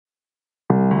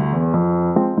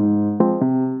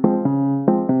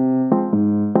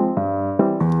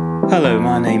Hello,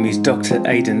 my name is Dr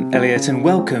Aidan Elliott and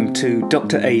welcome to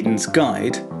Dr Aidan's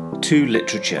Guide to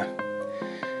Literature.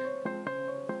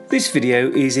 This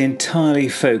video is entirely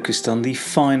focused on the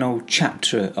final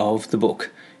chapter of the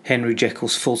book, Henry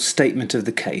Jekyll's False Statement of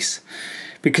the Case,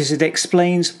 because it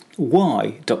explains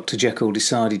why Dr Jekyll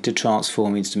decided to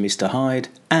transform into Mr Hyde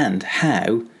and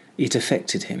how it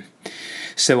affected him.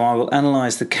 So I will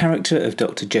analyse the character of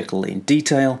Dr Jekyll in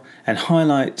detail and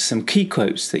highlight some key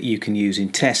quotes that you can use in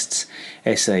tests,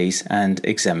 essays and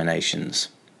examinations.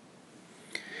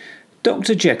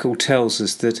 Dr Jekyll tells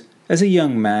us that as a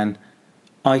young man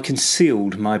I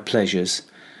concealed my pleasures.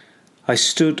 I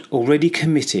stood already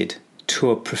committed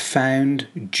to a profound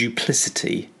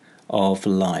duplicity of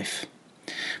life.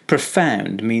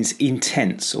 Profound means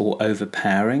intense or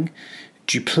overpowering.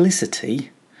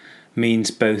 Duplicity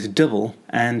means both double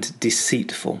and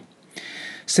deceitful.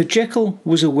 So Jekyll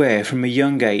was aware from a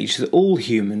young age that all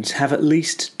humans have at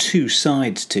least two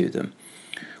sides to them.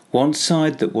 One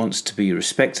side that wants to be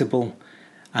respectable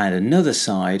and another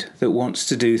side that wants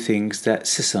to do things that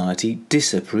society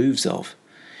disapproves of.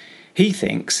 He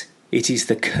thinks it is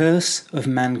the curse of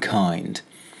mankind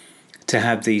to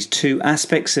have these two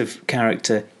aspects of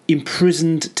character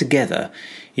imprisoned together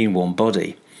in one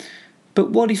body.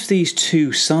 But what if these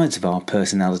two sides of our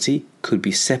personality could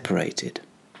be separated?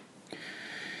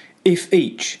 If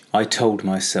each, I told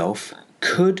myself,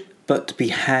 could but be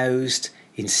housed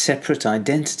in separate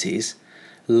identities,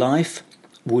 life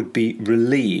would be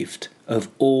relieved of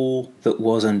all that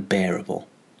was unbearable.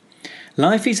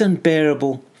 Life is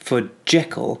unbearable for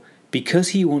Jekyll because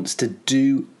he wants to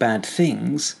do bad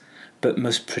things but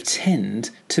must pretend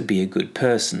to be a good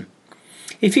person.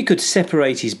 If he could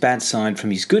separate his bad side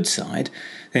from his good side,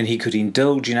 then he could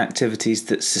indulge in activities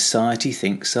that society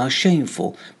thinks are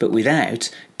shameful, but without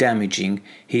damaging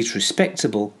his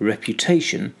respectable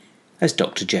reputation as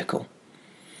Dr. Jekyll.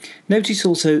 Notice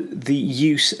also the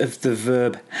use of the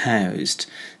verb housed.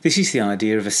 This is the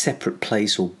idea of a separate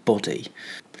place or body.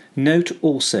 Note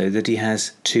also that he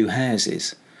has two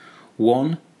houses,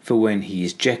 one for when he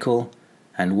is Jekyll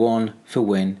and one for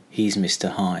when he is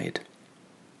Mr. Hyde.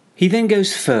 He then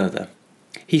goes further.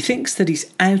 He thinks that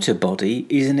his outer body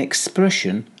is an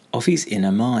expression of his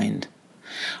inner mind.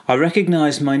 I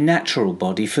recognise my natural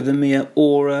body for the mere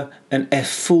aura and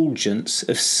effulgence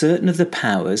of certain of the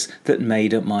powers that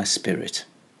made up my spirit.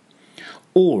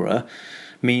 Aura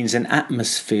means an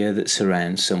atmosphere that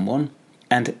surrounds someone,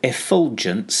 and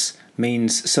effulgence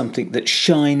means something that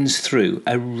shines through,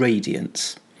 a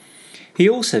radiance. He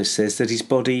also says that his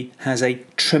body has a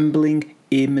trembling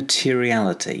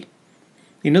immateriality.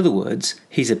 In other words,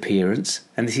 his appearance,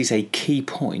 and this is a key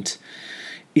point,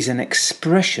 is an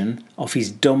expression of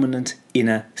his dominant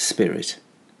inner spirit.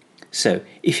 So,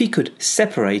 if he could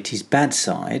separate his bad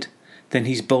side, then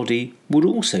his body would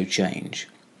also change,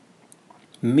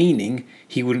 meaning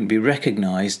he wouldn't be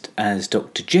recognised as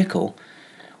Dr. Jekyll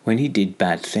when he did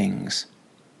bad things.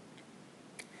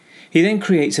 He then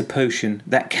creates a potion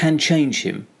that can change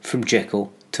him from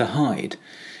Jekyll to Hyde,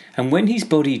 and when his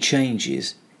body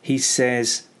changes, he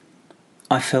says,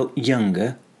 I felt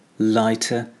younger,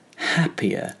 lighter,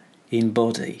 happier in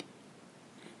body.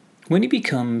 When he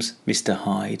becomes Mr.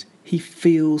 Hyde, he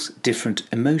feels different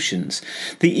emotions.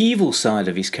 The evil side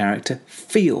of his character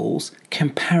feels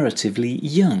comparatively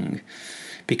young,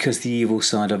 because the evil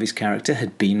side of his character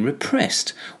had been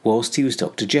repressed whilst he was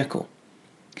Dr. Jekyll.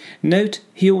 Note,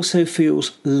 he also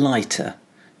feels lighter,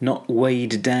 not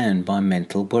weighed down by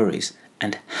mental worries,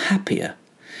 and happier.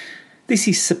 This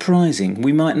is surprising.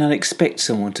 We might not expect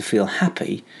someone to feel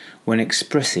happy when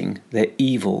expressing their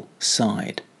evil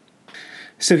side.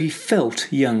 So he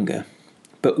felt younger.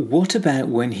 But what about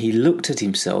when he looked at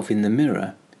himself in the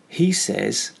mirror? He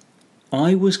says,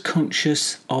 I was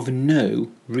conscious of no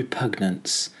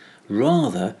repugnance,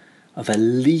 rather of a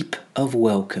leap of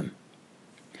welcome.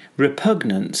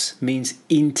 Repugnance means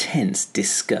intense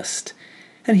disgust,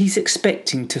 and he's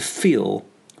expecting to feel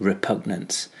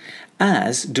repugnance,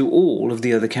 as do all of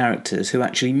the other characters who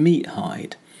actually meet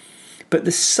Hyde. But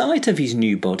the sight of his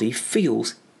new body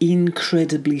feels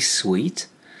incredibly sweet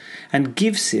and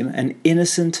gives him an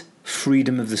innocent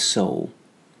freedom of the soul.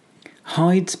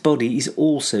 Hyde's body is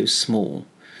also small.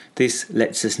 This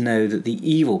lets us know that the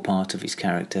evil part of his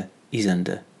character is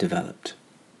underdeveloped.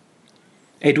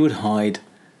 Edward Hyde,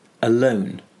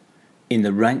 alone in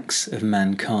the ranks of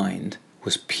mankind,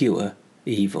 was pure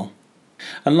evil.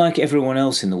 Unlike everyone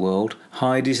else in the world,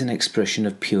 Hyde is an expression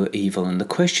of pure evil, and the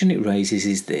question it raises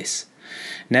is this.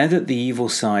 Now that the evil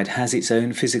side has its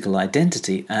own physical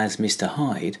identity as Mr.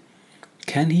 Hyde,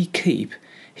 can he keep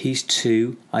his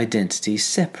two identities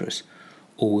separate?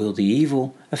 or will the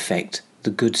evil affect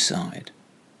the good side?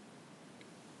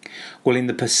 Well, in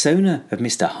the persona of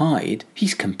Mr. Hyde,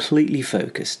 he's completely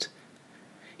focused.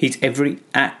 He's every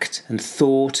act and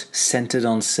thought centred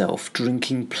on self,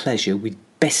 drinking pleasure with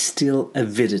bestial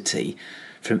avidity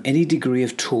from any degree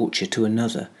of torture to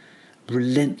another,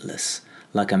 relentless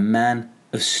like a man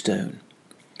of stone.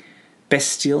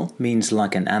 Bestial means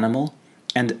like an animal,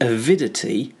 and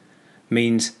avidity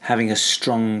means having a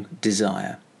strong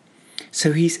desire.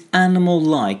 So he's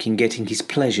animal-like in getting his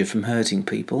pleasure from hurting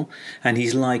people, and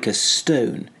he's like a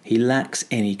stone. He lacks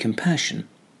any compassion.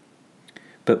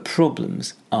 But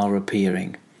problems are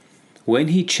appearing. When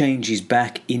he changes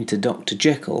back into Dr.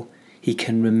 Jekyll, he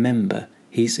can remember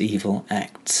his evil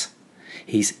acts.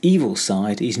 His evil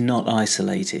side is not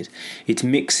isolated. It's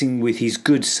mixing with his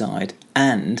good side,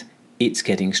 and it's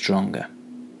getting stronger.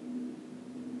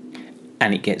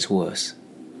 And it gets worse.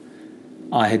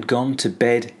 I had gone to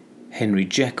bed Henry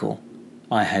Jekyll.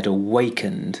 I had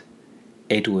awakened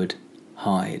Edward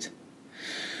Hyde.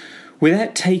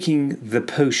 Without taking the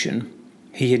potion,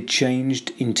 he had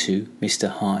changed into Mr.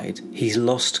 Hyde. He's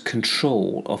lost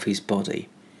control of his body.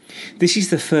 This is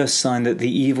the first sign that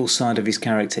the evil side of his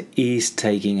character is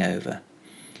taking over.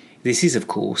 This is, of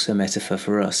course, a metaphor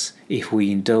for us. If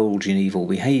we indulge in evil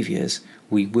behaviours,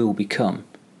 we will become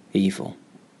evil.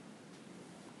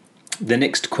 The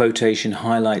next quotation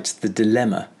highlights the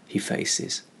dilemma he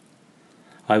faces.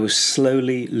 I was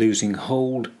slowly losing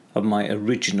hold of my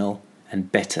original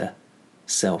and better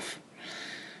self.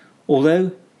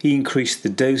 Although he increased the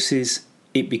doses,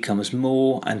 it becomes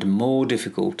more and more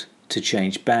difficult to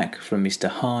change back from Mr.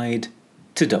 Hyde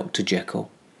to Dr. Jekyll.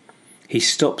 He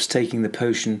stops taking the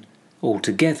potion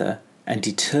altogether and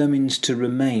determines to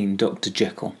remain Dr.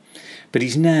 Jekyll, but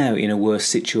he's now in a worse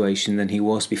situation than he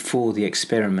was before the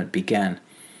experiment began.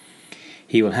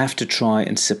 He will have to try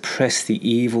and suppress the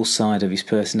evil side of his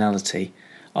personality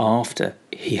after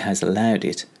he has allowed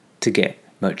it to get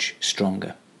much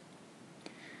stronger.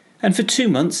 And for 2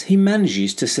 months he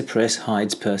manages to suppress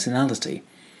Hyde's personality,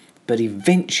 but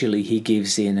eventually he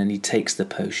gives in and he takes the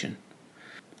potion.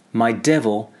 My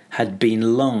devil had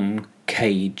been long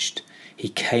caged. He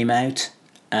came out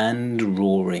and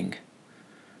roaring.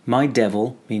 My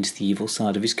devil means the evil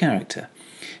side of his character.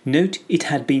 Note it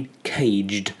had been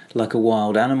caged like a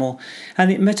wild animal,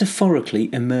 and it metaphorically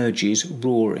emerges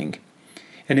roaring.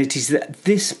 And it is at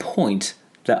this point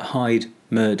that Hyde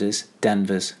murders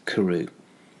Danvers Carew.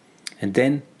 And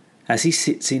then, as he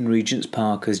sits in Regent's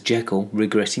Park as Jekyll,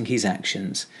 regretting his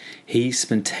actions, he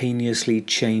spontaneously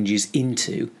changes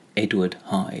into Edward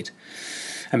Hyde.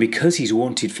 And because he's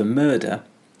wanted for murder,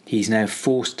 he's now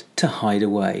forced to hide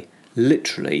away,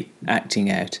 literally acting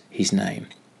out his name.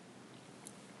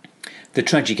 The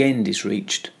tragic end is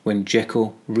reached when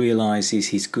Jekyll realises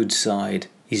his good side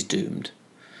is doomed.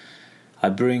 I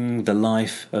bring the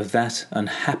life of that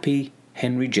unhappy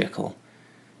Henry Jekyll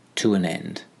to an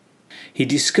end. He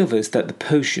discovers that the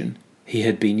potion he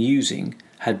had been using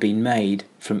had been made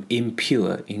from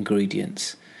impure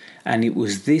ingredients, and it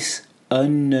was this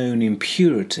unknown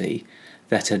impurity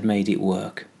that had made it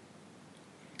work.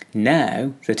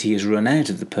 Now that he has run out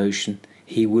of the potion,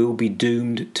 he will be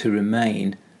doomed to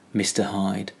remain Mr.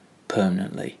 Hyde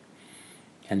permanently.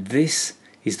 And this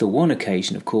is the one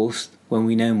occasion, of course, when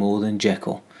we know more than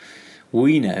Jekyll.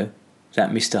 We know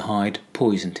that Mr. Hyde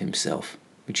poisoned himself,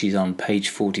 which is on page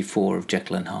 44 of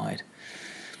Jekyll and Hyde.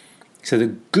 So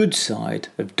the good side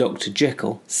of Dr.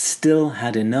 Jekyll still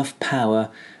had enough power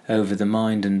over the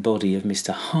mind and body of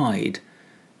Mr. Hyde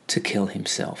to kill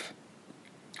himself.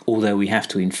 Although we have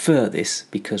to infer this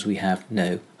because we have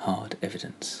no hard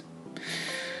evidence.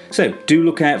 So do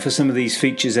look out for some of these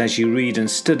features as you read and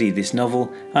study this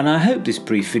novel, and I hope this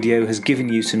brief video has given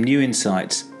you some new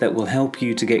insights that will help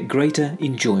you to get greater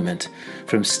enjoyment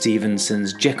from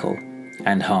Stevenson's Jekyll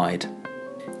and Hyde.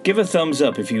 Give a thumbs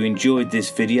up if you enjoyed this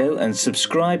video and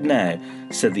subscribe now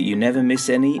so that you never miss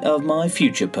any of my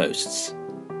future posts.